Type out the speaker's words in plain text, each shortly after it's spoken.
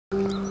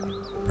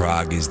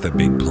Prague is the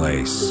big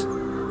place,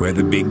 where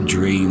the big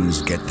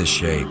dreams get the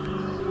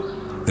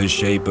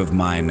shape of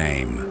my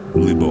name,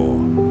 Libor,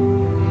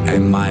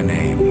 and my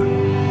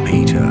name,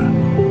 Peter.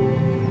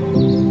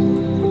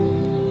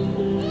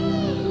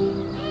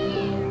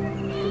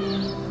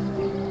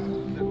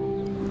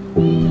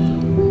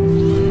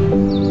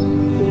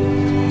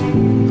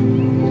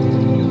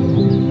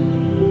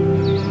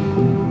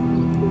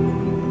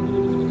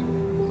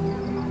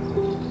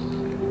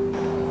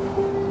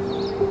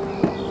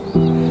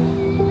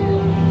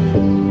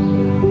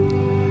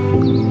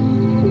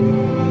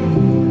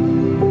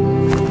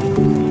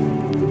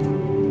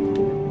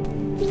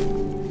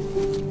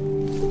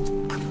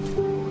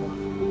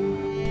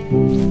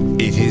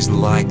 It is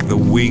like the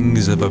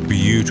wings of a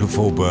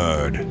beautiful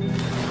bird,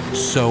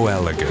 so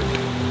elegant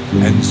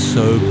and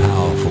so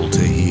powerful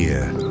to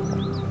hear.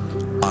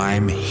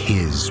 I'm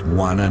his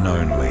one and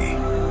only.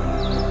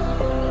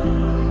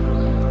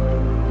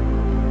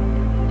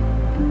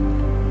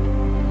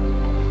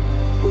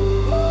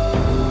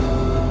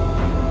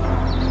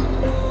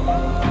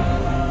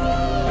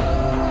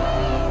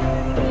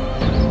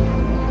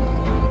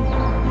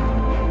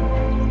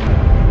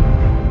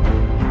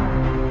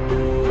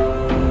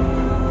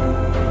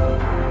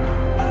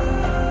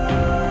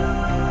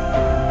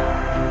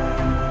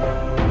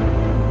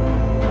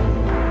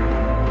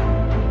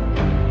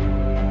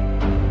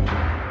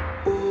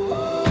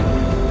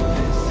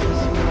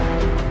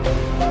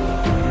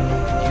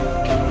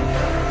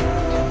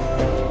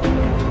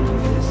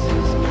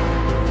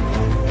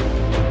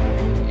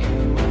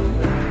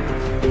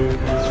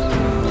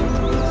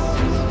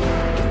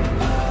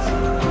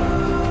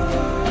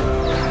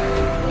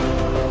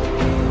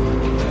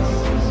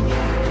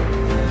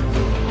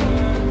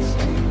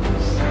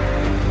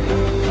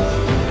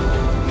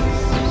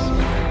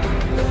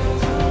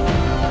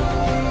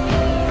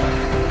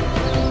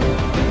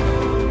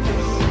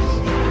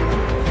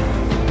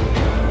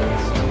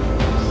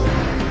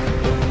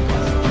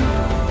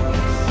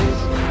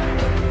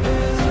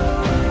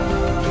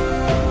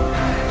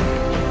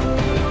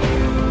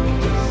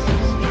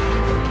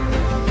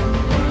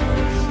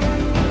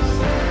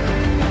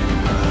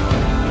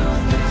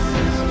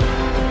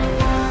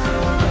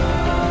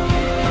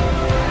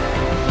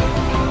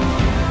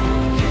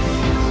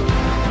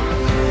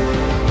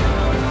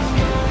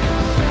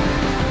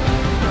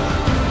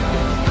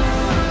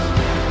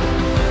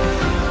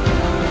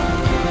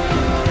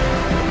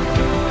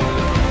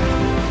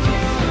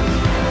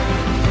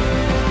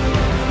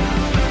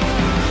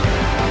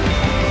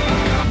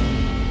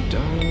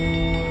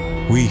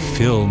 We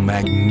feel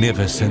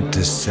magnificent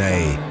to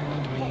say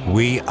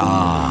we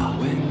are,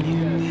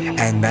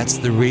 and that's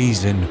the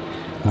reason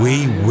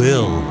we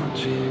will.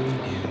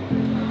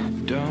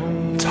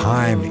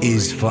 Time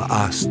is for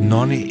us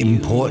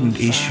non-important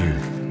issue,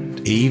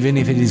 even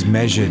if it is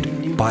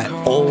measured by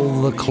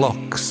all the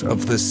clocks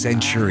of the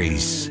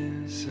centuries.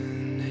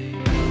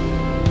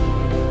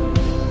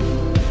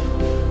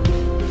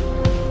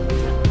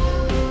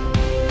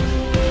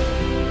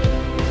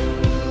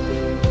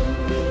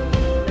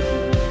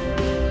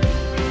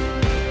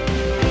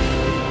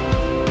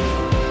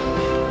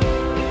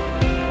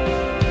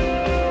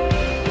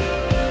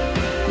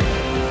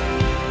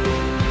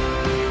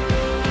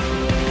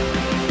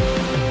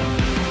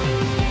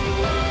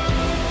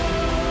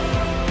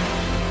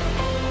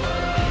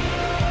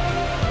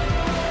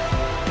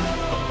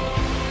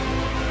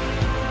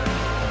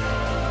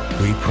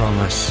 We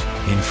promise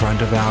in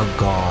front of our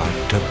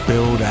God to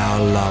build our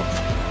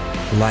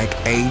love like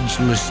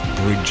ageless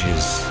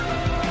bridges,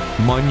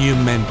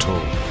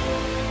 monumental,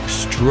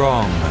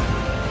 strong,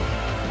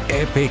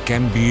 epic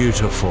and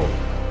beautiful.